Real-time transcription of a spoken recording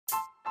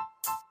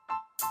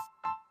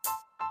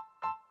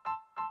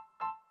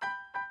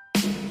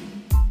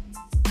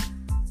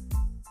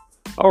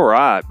All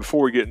right,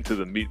 before we get into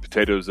the meat and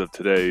potatoes of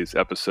today's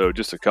episode,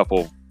 just a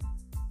couple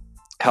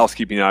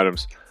housekeeping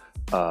items.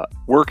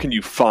 Where can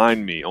you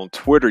find me? On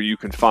Twitter, you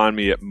can find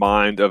me at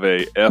Mind of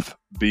a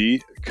FB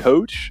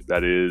Coach.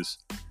 That is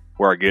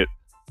where I get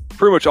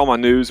pretty much all my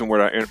news and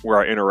where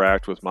I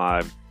interact with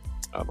my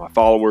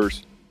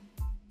followers.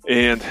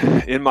 And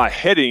in my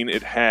heading,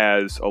 it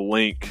has a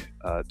link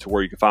to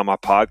where you can find my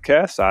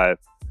podcast. I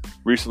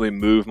recently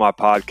moved my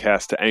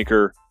podcast to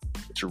Anchor.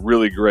 It's a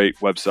really great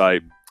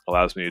website.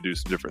 Allows me to do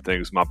some different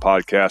things with my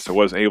podcast I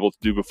wasn't able to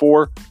do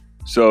before.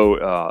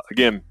 So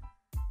again,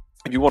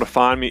 if you want to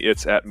find me,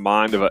 it's at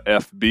Mind of a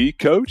FB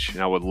Coach,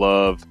 and I would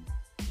love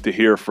to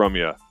hear from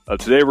you.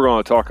 Today we're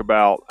going to talk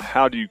about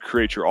how do you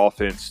create your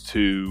offense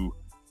to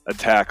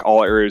attack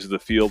all areas of the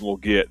field. We'll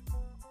get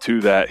to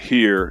that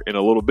here in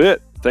a little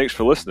bit. Thanks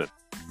for listening.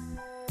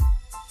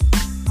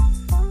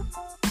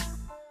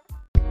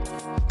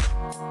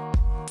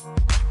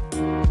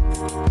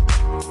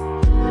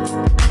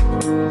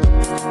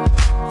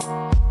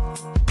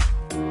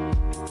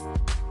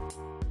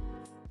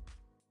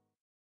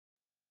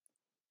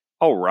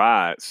 All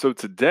right. So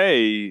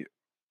today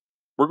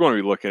we're going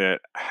to be looking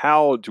at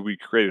how do we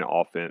create an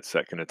offense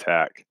that can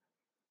attack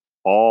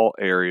all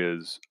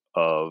areas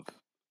of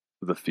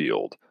the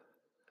field.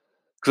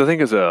 Because I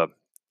think as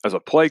a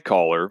play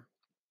caller,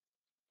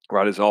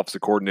 right, as an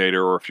offensive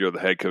coordinator, or if you're the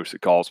head coach that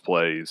calls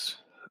plays,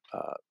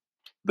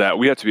 that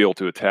we have to be able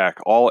to attack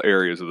all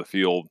areas of the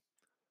field,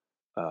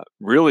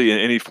 really in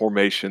any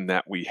formation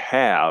that we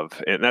have.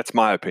 And that's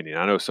my opinion.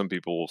 I know some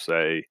people will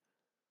say,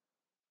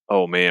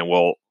 oh man,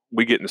 well,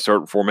 we get into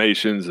certain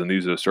formations and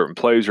these are certain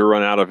plays are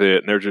run out of it.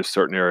 And there's just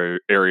certain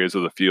areas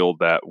of the field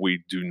that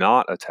we do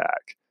not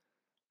attack.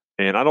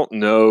 And I don't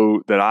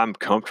know that I'm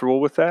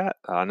comfortable with that.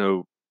 I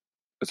know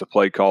as a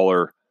play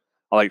caller,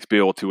 I like to be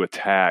able to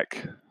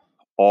attack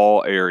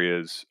all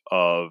areas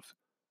of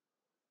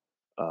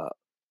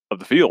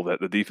the field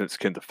that the defense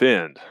can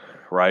defend,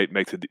 right?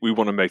 We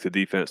want to make the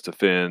defense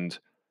defend,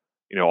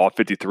 all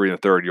 53 and a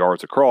third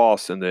yards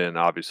across. And then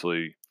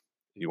obviously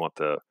you want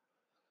the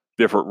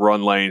different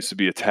run lanes to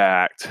be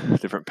attacked,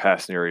 different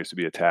passing areas to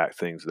be attacked,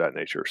 things of that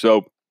nature.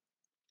 So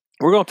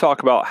we're going to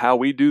talk about how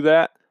we do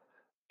that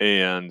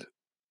and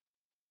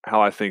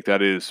how I think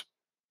that is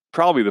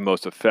probably the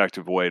most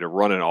effective way to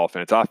run an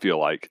offense. I feel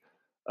like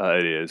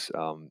it is.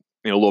 A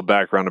little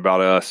background about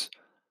us.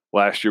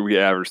 Last year we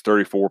averaged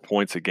 34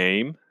 points a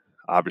game.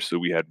 Obviously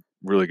we had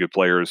really good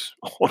players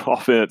on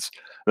offense,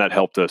 and that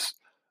helped us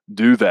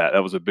do that.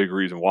 That was a big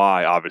reason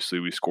why, obviously,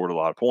 we scored a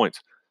lot of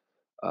points.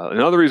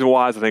 Another reason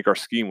why is I think our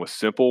scheme was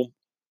simple.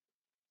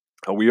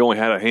 We only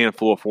had a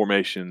handful of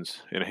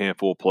formations and a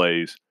handful of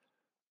plays,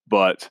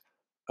 but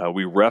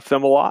we ref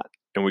them a lot,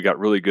 and we got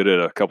really good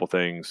at a couple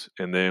things,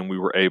 and then we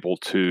were able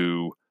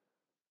to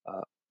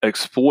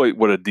exploit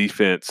what a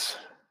defense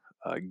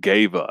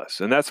gave us.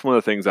 And that's one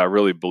of the things I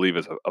really believe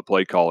as a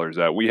play caller is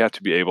that we have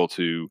to be able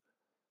to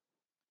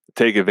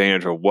take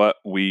advantage of what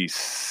we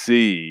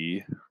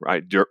see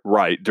right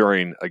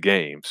during a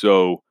game.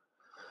 So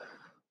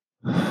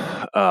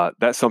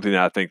that's something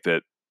that I think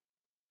that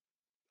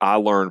I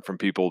learned from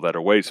people that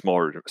are way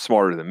smarter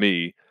than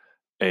me,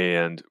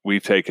 and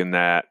we've taken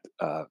that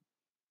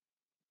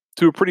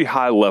to a pretty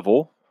high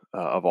level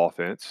of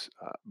offense.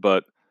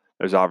 But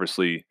there's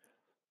obviously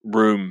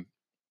room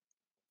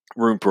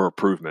for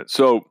improvement.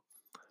 So,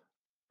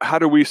 how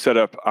do we set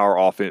up our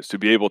offense to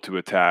be able to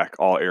attack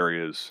all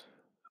areas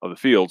of the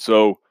field?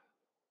 So,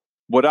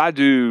 what I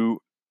do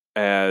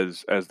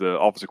as the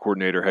offensive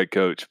coordinator, head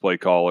coach, play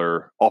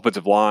caller,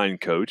 offensive line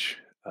coach,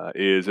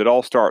 is it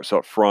all starts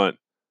up front.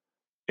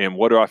 And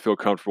what do I feel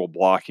comfortable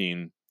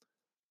blocking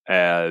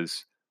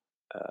as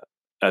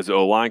an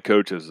O-line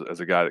coach, as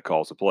a guy that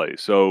calls the play?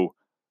 So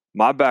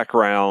my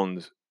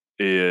background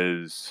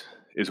is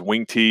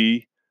wing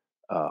T,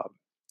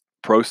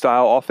 pro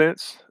style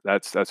offense.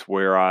 That's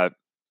where I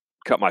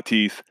cut my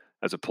teeth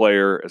as a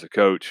player, as a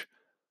coach,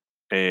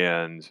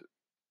 and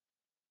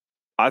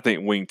I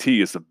think wing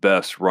T is the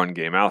best run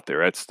game out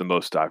there. It's the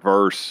most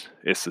diverse.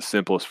 It's the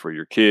simplest for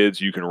your kids.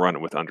 You can run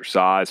it with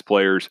undersized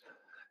players.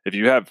 If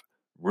you have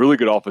really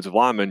good offensive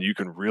linemen, you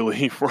can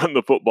really run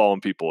the football on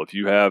people. If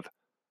you have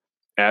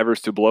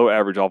average to below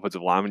average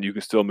offensive linemen, you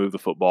can still move the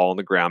football on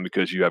the ground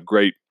because you have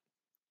great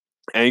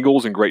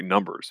angles and great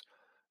numbers,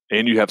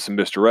 and you have some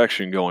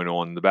misdirection going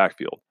on in the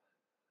backfield.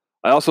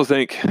 I also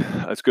think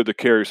it's good to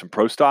carry some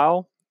pro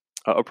style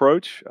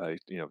approach,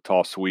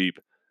 toss sweep,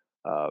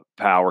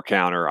 power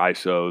counter,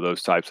 ISO,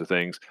 those types of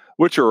things,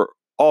 which are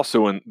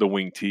also in the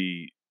wing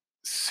T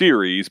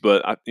series,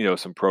 but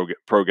some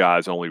pro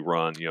guys only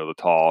run the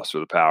toss or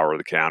the power or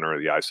the counter or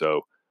the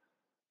ISO,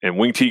 and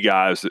wing T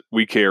guys,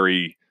 we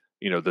carry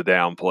the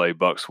down play,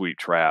 buck sweep,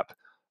 trap.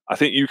 I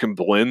think you can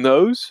blend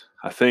those.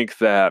 I think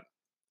that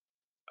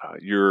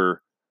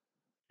your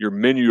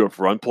menu of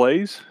run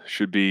plays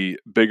should be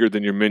bigger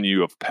than your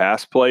menu of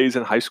pass plays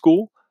in high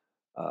school.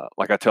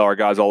 Like I tell our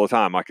guys all the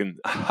time, I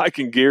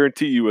can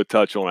guarantee you a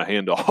touch on a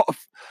handoff.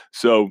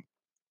 So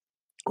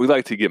we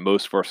like to get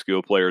most of our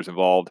skill players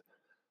involved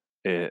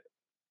in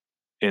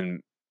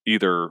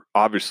either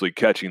obviously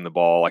catching the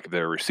ball, like if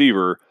they're a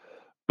receiver,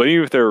 but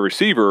even if they're a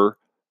receiver,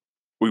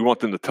 we want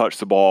them to touch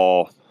the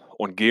ball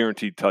on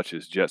guaranteed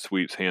touches, jet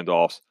sweeps,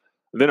 handoffs.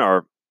 And then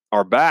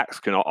our backs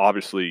can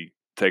obviously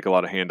take a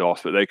lot of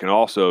handoffs, but they can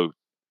also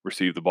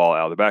receive the ball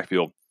out of the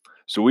backfield.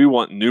 So we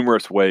want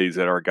numerous ways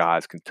that our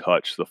guys can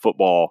touch the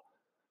football,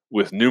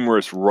 with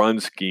numerous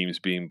run schemes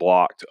being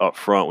blocked up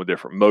front with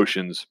different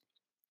motions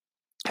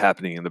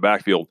happening in the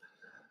backfield.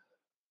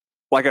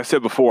 Like I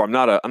said before, I'm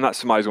not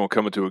somebody who's going to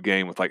come into a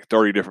game with like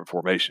 30 different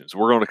formations.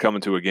 We're going to come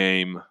into a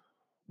game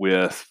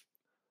with,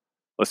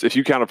 if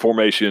you count a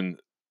formation,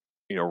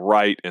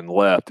 right and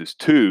left is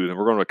 2, then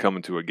we're going to come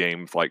into a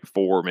game with like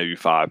 4, maybe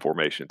 5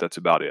 formations. That's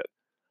about it.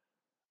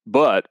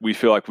 But we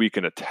feel like we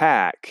can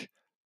attack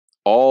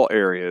all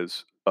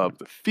areas of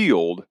the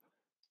field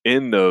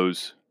in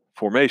those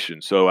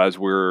formations. So as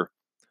we're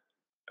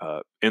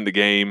in the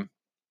game,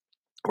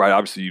 right,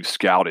 obviously you've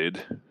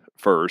scouted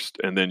first,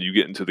 and then you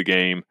get into the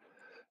game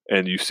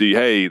and you see,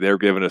 hey, they're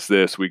giving us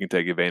this. We can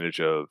take advantage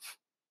of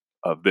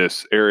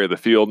this area of the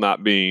field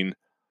not being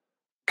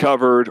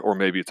covered, or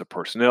maybe it's a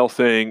personnel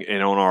thing.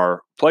 And on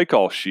our play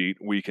call sheet,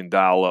 we can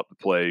dial up the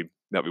play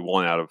that we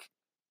want out of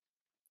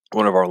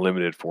one of our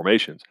limited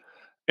formations.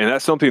 And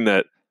that's something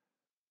that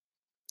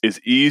is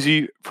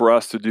easy for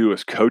us to do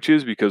as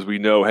coaches, because we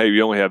know, hey,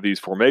 we only have these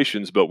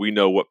formations, but we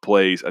know what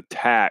plays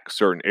attack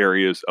certain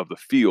areas of the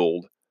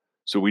field.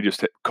 So we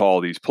just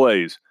call these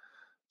plays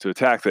to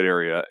attack that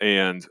area.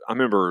 And I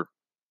remember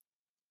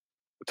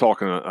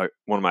talking to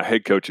one of my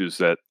head coaches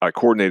that I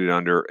coordinated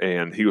under,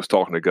 and he was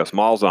talking to Gus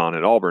Malzahn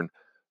at Auburn.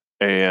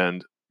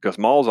 And Gus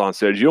Malzahn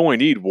said, you only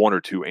need 1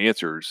 or 2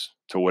 answers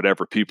to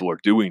whatever people are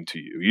doing to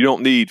you. You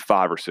don't need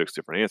 5 or 6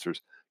 different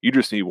answers. You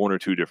just need 1 or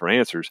 2 different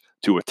answers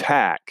to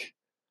attack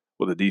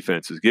what the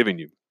defense is giving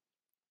you.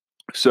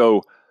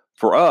 So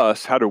for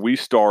us, how do we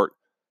start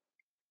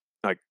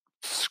like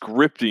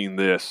scripting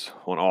this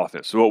on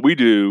offense? So what we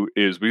do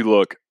is we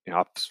look,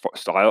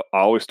 I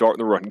always start in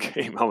the run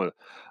game.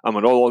 I'm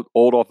an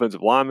old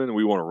offensive lineman, and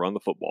we want to run the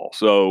football.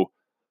 So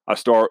I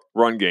start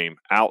run game,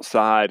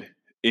 outside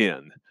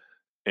in.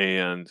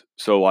 And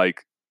so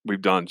like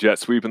we've done jet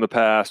sweep in the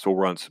past. We'll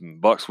run some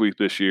buck sweep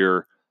this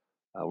year.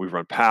 We've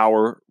run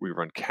power. We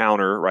run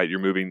counter, right? You're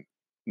moving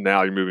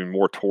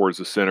more towards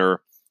the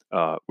center.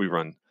 We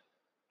run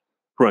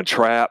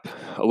trap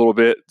a little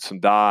bit, some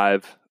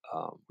dive.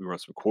 We run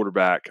some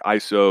quarterback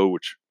ISO,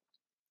 which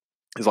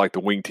is like the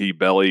wing T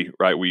belly,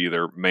 right? We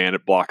either man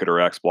it, block it, or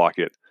X block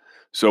it.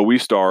 So we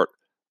start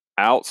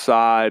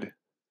outside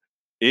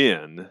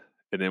in,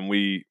 and then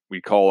we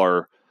call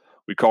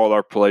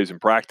our plays in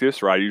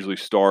practice, right? I usually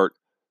start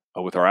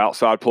with our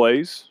outside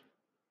plays,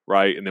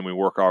 right? And then we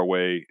work our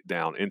way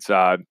down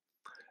inside.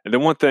 And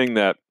then one thing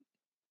that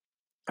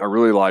I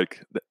really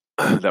like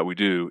that we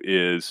do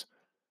is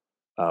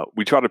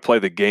we try to play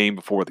the game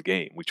before the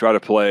game. We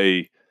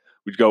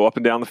go up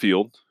and down the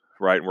field,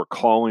 right? And we're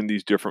calling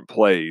these different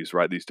plays,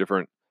 right? These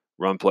different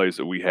run plays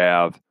that we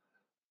have,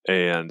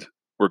 and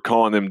we're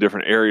calling them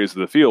different areas of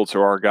the field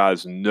so our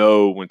guys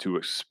know when to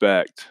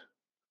expect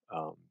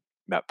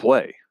that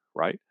play,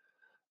 right?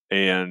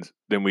 And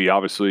then we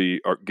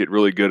obviously get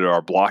really good at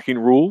our blocking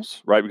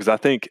rules, right? Because I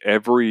think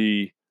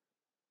every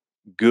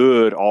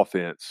good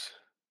offense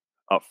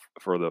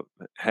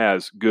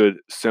has good,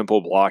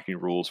 simple blocking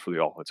rules for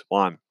the offensive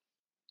line.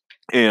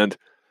 And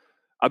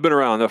I've been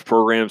around enough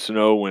programs to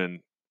know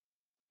when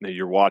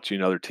you're watching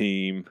another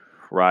team,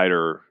 right?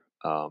 Or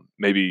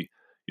maybe,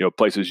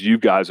 places you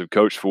guys have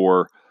coached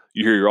for,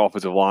 you hear your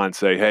offensive line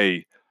say,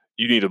 hey,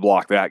 you need to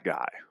block that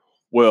guy.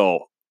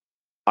 Well,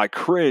 I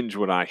cringe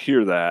when I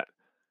hear that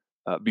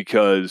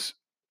because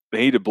they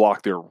need to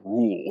block their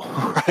rule,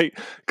 right?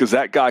 Because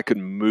that guy could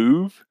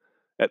move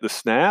at the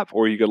snap,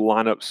 or you could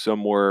line up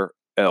somewhere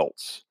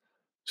else.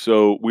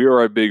 So we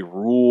are a big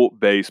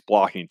rule-based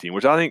blocking team,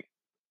 which I think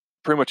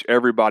pretty much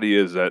everybody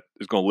that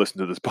is going to listen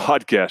to this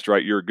podcast,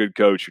 right? You're a good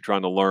coach. You're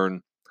trying to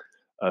learn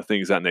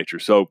things of that nature.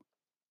 So,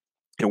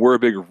 and we're a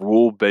big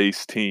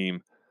rule-based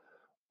team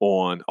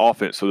on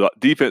offense. So the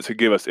defense could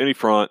give us any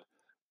front,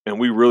 and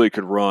we really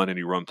could run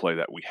any run play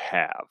that we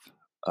have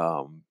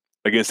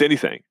against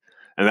anything.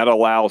 And that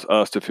allows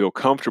us to feel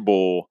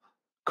comfortable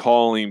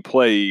calling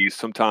plays.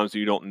 Sometimes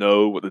you don't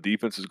know what the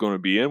defense is going to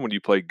be in when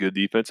you play good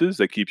defenses.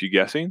 They keep you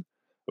guessing.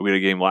 We had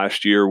a game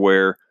last year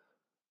where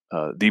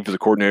defensive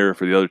coordinator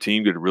for the other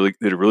team did a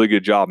really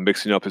good job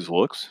mixing up his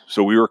looks.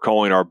 So we were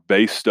calling our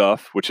base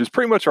stuff, which is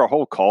pretty much our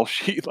whole call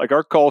sheet. Like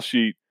our call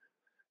sheet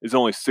is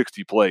only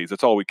 60 plays.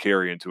 That's all we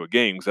carry into a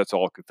game, because that's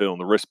all it can fit on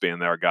the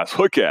wristband that our guys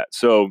look at.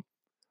 So,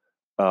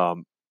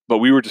 but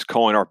we were just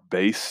calling our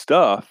base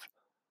stuff,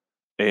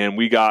 and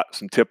we got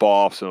some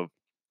tip-offs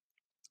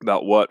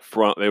about what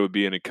front they would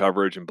be in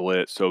coverage and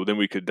blitz. So then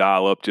we could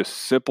dial up just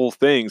simple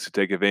things to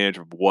take advantage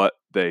of what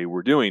they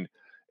were doing.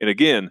 And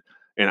again,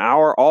 in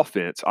our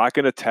offense, I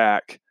can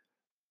attack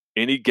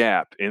any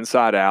gap,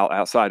 inside out,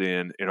 outside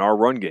in our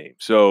run game.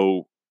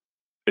 So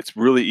it's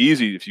really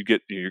easy if you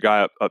get your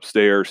guy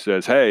upstairs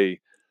says, hey,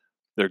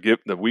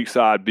 the weak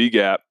side B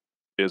gap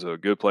is a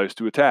good place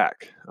to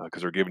attack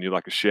because they're giving you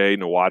like a shade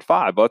and a wide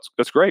 5. But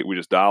that's great. We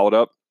just dial it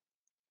up.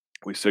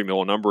 We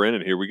signal a number in,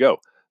 and here we go.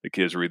 The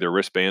kids read their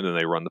wristband, and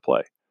they run the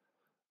play.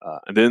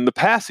 And then the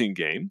passing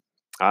game,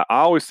 I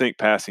always think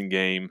passing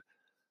game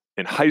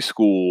in high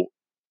school,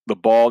 the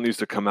ball needs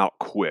to come out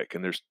quick.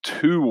 And there's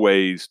 2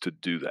 ways to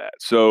do that.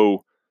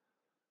 So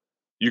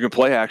you can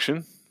play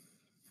action,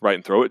 right,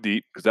 and throw it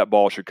deep because that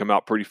ball should come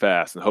out pretty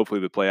fast. And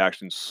hopefully the play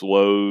action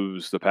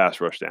slows the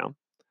pass rush down,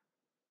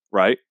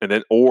 right? And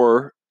then,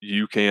 or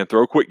you can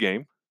throw a quick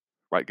game,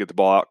 right? Get the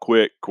ball out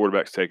quick.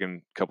 Quarterback's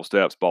taking a couple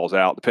steps, ball's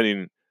out.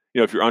 Depending,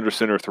 if you're under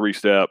center,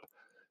 3-step.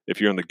 If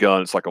you're in the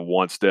gun, it's like a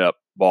 1-step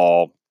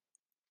ball.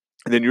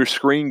 And then your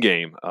screen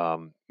game,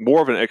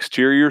 more of an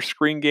exterior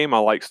screen game. I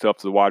like stuff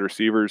to the wide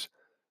receivers.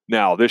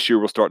 Now, this year,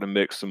 we'll start to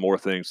mix some more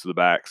things to the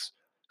backs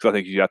because I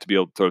think you have to be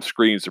able to throw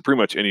screens to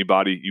pretty much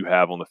anybody you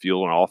have on the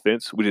field on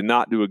offense. We did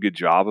not do a good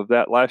job of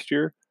that last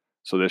year.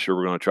 So this year,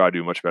 we're going to try to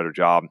do a much better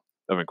job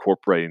of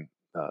incorporating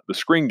the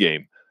screen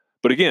game.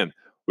 But again,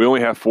 we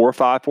only have 4 or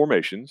 5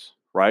 formations,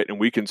 right? And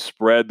we can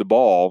spread the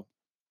ball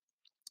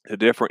to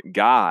different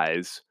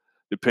guys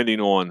depending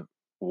on,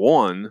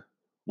 1,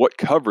 what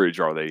coverage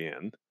are they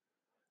in?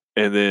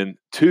 And then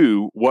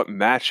 2, what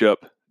matchup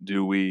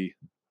do we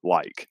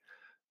like?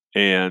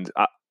 And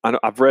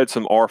I've read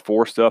some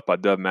R4 stuff by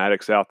Dub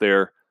Maddox out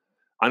there.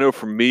 I know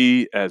for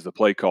me as the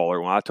play caller,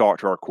 when I talk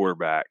to our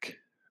quarterback,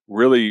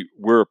 really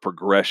we're a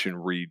progression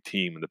read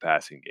team in the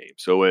passing game.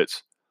 So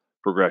it's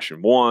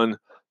progression 1,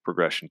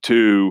 progression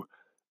 2.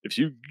 If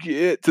you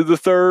get to the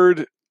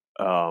 3rd,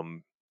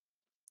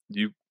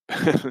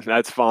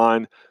 that's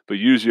fine. But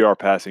usually our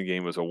passing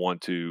game is a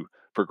 1-2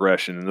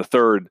 progression, and the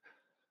 3rd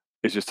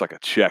is just like a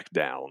check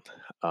down.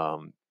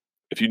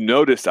 If you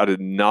noticed, I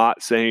did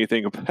not say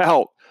anything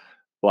about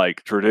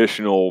like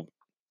traditional,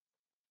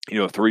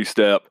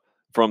 3-step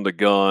from the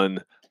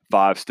gun,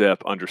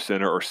 5-step under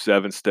center, or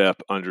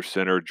 7-step under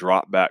center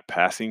drop back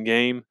passing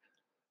game.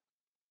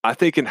 I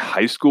think in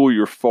high school,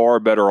 you're far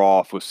better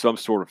off with some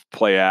sort of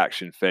play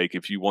action fake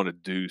if you want to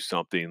do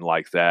something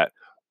like that,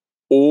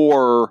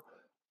 or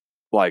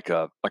like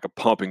a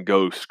pump and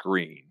go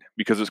screen,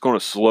 because it's going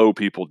to slow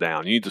people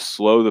down. You need to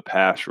slow the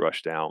pass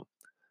rush down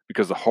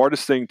because the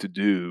hardest thing to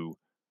do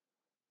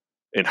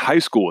in high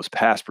school is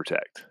pass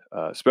protect,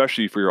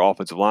 especially for your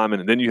offensive linemen.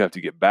 And then you have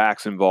to get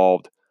backs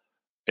involved.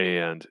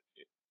 And,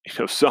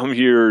 some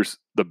years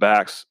the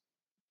backs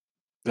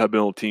have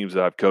been on teams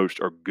that I've coached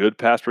are good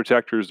pass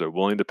protectors. They're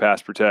willing to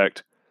pass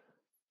protect.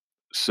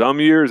 Some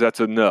years that's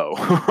a no,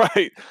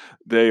 right?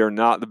 They are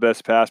not the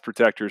best pass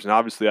protectors. And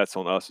obviously that's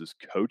on us as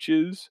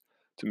coaches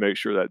to make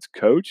sure that's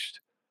coached.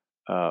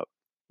 But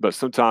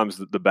sometimes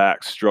the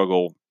backs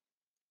struggle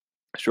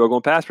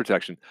in pass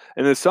protection.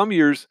 And then some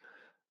years,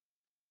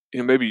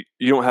 maybe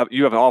you have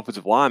an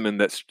offensive lineman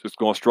that's just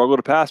going to struggle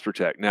to pass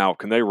protect. Now,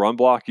 can they run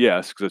block?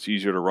 Yes, because it's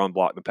easier to run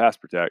block than pass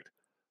protect.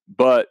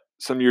 But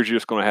some years you're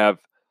just going to have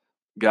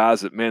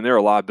guys that, man, they're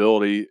a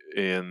liability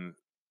in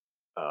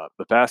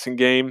the passing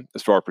game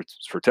as far as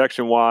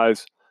protection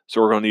wise. So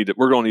we're going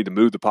to need to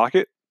move the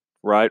pocket,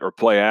 right, or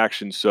play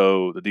action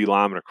so the D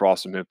lineman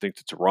across from him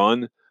thinks it's a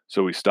run,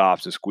 so he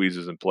stops and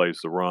squeezes and plays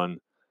the run.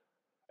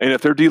 And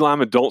if their D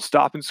linemen don't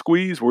stop and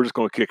squeeze, we're just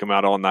going to kick them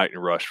out all night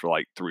and rush for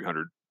like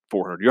 300,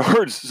 400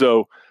 yards.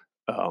 So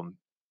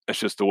that's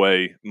just the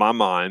way my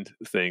mind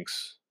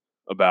thinks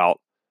about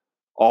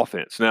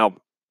offense. Now,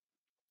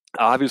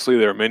 obviously,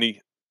 there are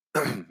many,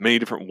 many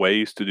different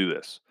ways to do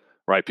this,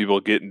 right? People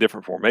get in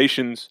different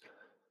formations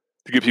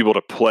to get people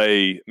to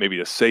play maybe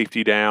a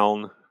safety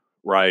down,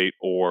 right?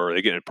 Or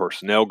they get in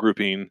personnel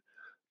grouping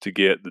to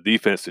get the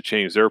defense to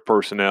change their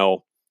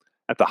personnel.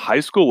 At the high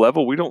school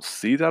level, we don't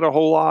see that a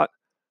whole lot.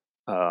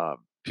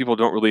 People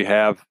don't really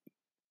have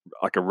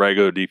like a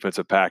regular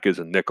defensive package,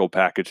 a nickel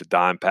package, a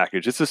dime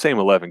package. It's the same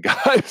 11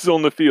 guys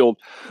on the field,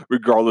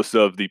 regardless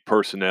of the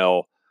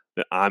personnel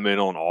that I'm in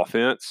on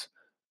offense.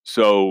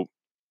 So,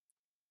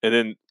 and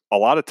then a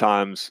lot of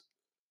times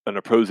an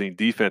opposing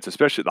defense,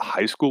 especially at the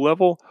high school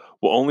level,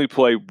 will only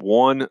play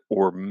 1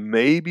 or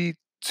maybe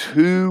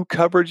 2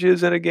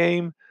 coverages in a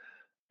game.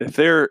 If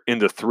they're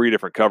into 3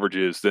 different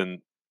coverages,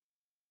 then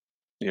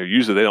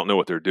usually they don't know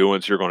what they're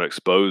doing, so you're going to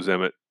expose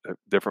them at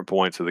different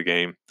points of the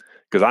game.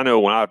 Because I know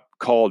when I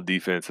called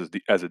defense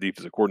as a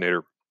defensive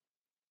coordinator,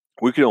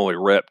 we could only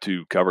rep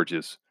 2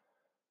 coverages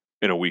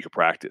in a week of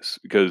practice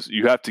because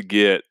you have to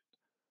get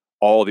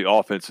all the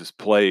offense's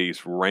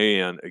plays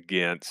ran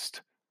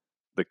against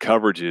the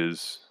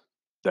coverages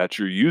that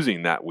you're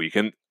using that week.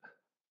 And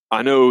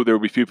I know there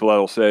will be people that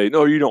will say,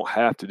 no, you don't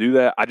have to do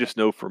that. I just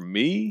know for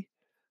me,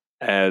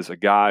 as a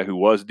guy who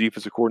was a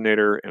defensive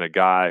coordinator and a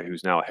guy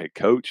who's now a head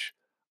coach,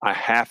 I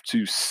have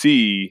to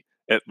see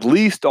at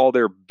least all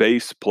their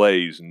base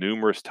plays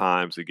numerous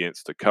times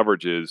against the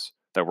coverages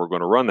that we're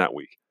going to run that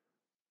week.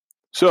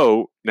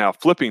 So now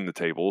flipping the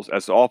tables,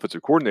 as the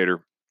offensive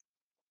coordinator,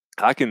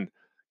 I can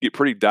get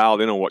pretty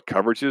dialed in on what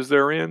coverages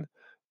they're in,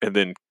 and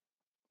then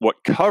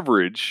what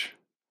coverage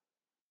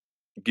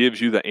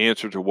gives you the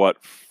answer to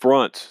what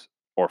fronts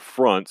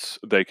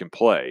they can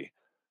play.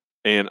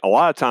 And a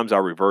lot of times I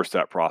reverse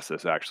that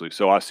process actually.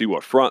 So I see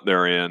what front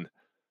they're in,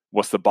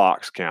 what's the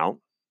box count,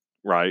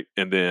 right?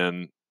 And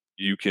then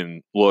you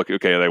can look,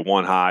 okay, are they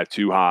one high,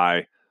 two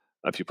high?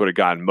 If you put a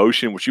guy in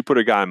motion, which you put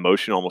a guy in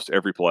motion almost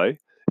every play.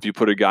 If you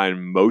put a guy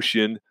in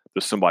motion,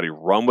 does somebody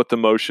run with the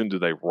motion? Do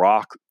they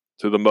rock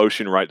to the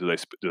motion, right? Do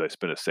they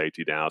spin a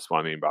safety down? That's what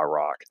I mean by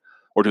rock.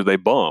 Or do they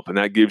bump? And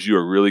that gives you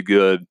a really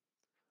good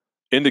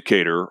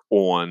indicator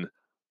on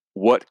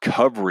what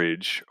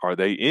coverage are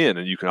they in.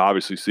 And you can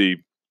obviously see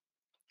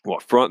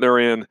what front they're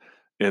in,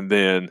 and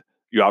then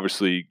you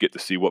obviously get to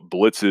see what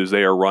blitzes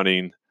they are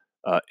running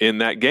in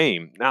that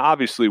game. Now,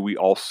 obviously, we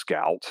all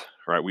scout,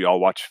 right? We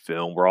all watch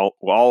film. We're all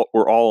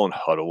on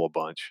huddle a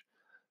bunch,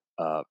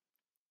 uh,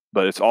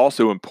 but it's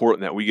also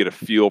important that we get a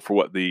feel for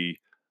what the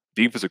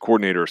defensive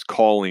coordinator is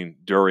calling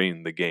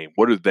during the game.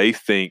 What do they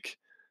think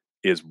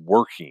is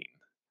working,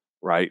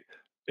 right?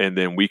 And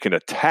then we can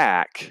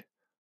attack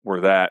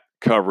where that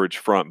coverage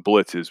front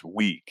blitz is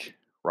weak,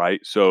 right?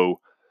 So,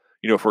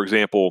 for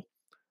example,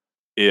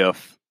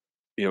 if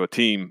a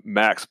team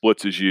max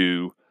blitzes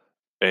you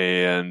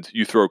and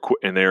you throw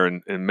in there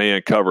in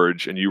man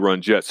coverage and you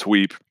run jet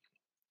sweep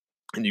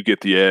and you get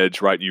the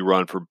edge, right? You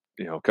run for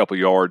a couple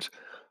yards,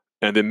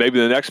 and then maybe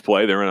the next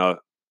play they're in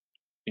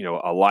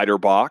a lighter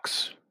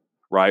box,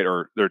 right?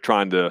 Or they're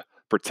trying to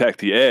protect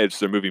the edge,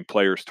 so they're moving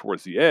players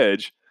towards the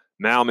edge.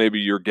 Now maybe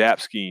your gap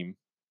scheme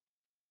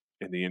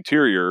in the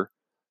interior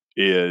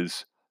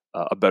is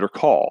a better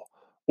call.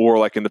 Or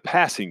like in the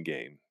passing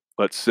game,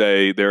 let's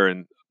say they're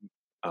in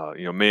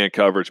man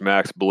coverage,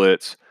 max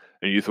blitz,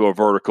 and you throw a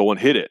vertical and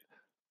hit it.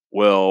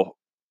 Well,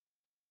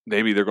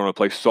 maybe they're going to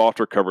play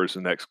softer coverage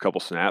the next couple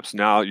snaps.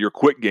 Now your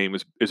quick game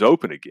is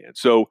open again.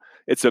 So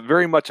it's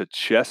very much a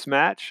chess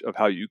match of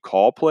how you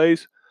call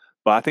plays.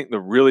 But I think the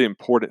really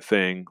important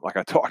thing, like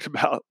I talked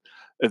about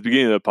at the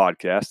beginning of the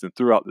podcast and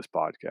throughout this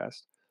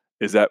podcast,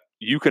 is that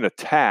you can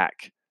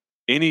attack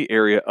any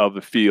area of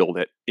the field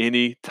at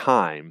any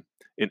time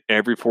in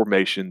every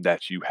formation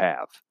that you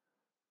have.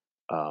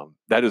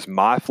 That is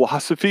my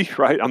philosophy,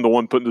 right? I'm the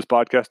one putting this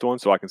podcast on,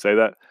 so I can say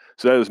that.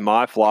 So that is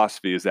my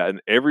philosophy, is that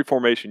in every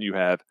formation you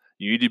have,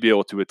 you need to be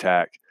able to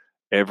attack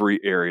every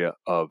area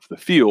of the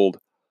field,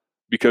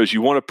 because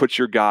you want to put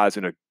your guys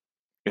in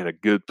a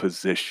good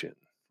position,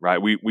 right?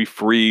 We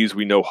freeze,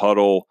 we no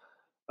huddle,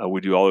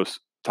 we do all those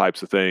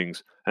types of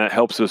things, and it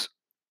helps us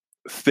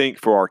think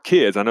for our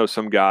kids. I know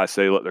some guys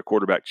say let their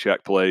quarterback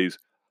check plays.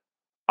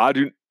 I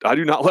do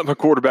not let my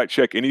quarterback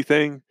check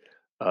anything.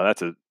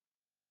 That's a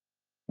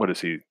What is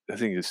he? I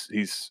think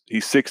he's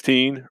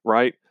 16,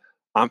 right?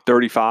 I'm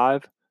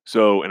 35.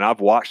 So, and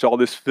I've watched all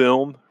this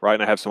film, right?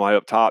 And I have somebody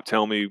up top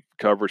tell me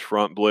coverage,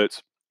 front,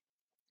 blitz.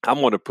 I'm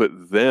going to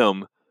put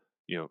them,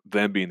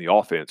 them being the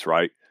offense,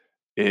 right,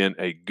 in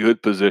a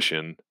good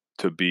position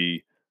to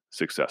be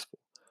successful.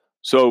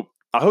 So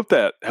I hope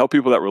that helped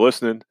people that were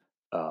listening.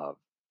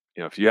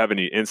 If you have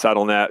any insight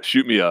on that,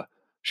 shoot me a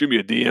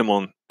DM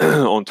on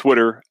on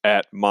Twitter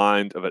at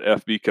Mind of an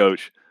FB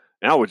Coach,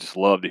 and I would just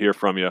love to hear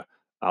from you.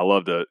 I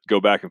love to go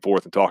back and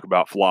forth and talk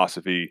about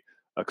philosophy,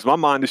 because my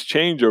mind has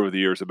changed over the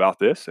years about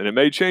this, and it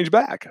may change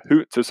back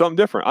to something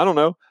different. I don't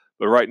know,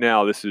 but right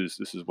now this is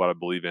what I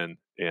believe in,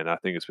 and I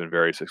think it's been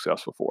very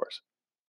successful for us.